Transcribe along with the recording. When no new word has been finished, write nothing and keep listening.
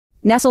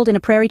Nestled in a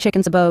prairie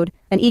chicken's abode,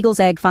 an eagle's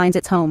egg finds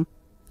its home.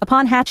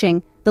 Upon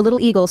hatching, the little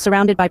eagle,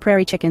 surrounded by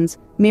prairie chickens,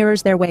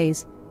 mirrors their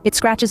ways. It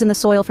scratches in the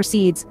soil for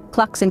seeds,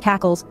 clucks and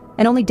cackles,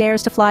 and only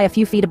dares to fly a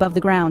few feet above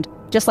the ground,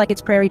 just like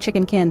its prairie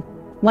chicken kin.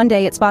 One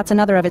day it spots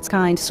another of its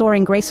kind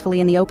soaring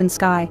gracefully in the open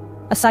sky,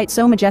 a sight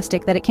so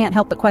majestic that it can't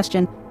help but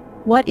question,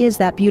 "What is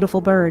that beautiful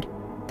bird?"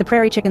 The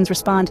prairie chickens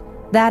respond,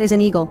 "That is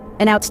an eagle,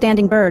 an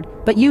outstanding bird,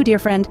 but you, dear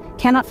friend,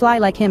 cannot fly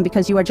like him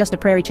because you are just a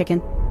prairie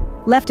chicken."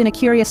 Left in a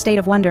curious state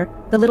of wonder,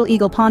 the little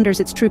eagle ponders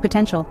its true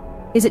potential.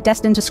 Is it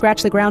destined to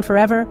scratch the ground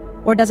forever,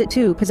 or does it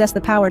too possess the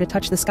power to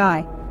touch the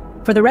sky?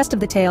 For the rest of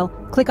the tale,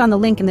 click on the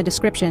link in the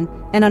description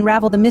and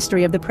unravel the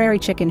mystery of the prairie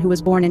chicken who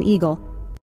was born an eagle.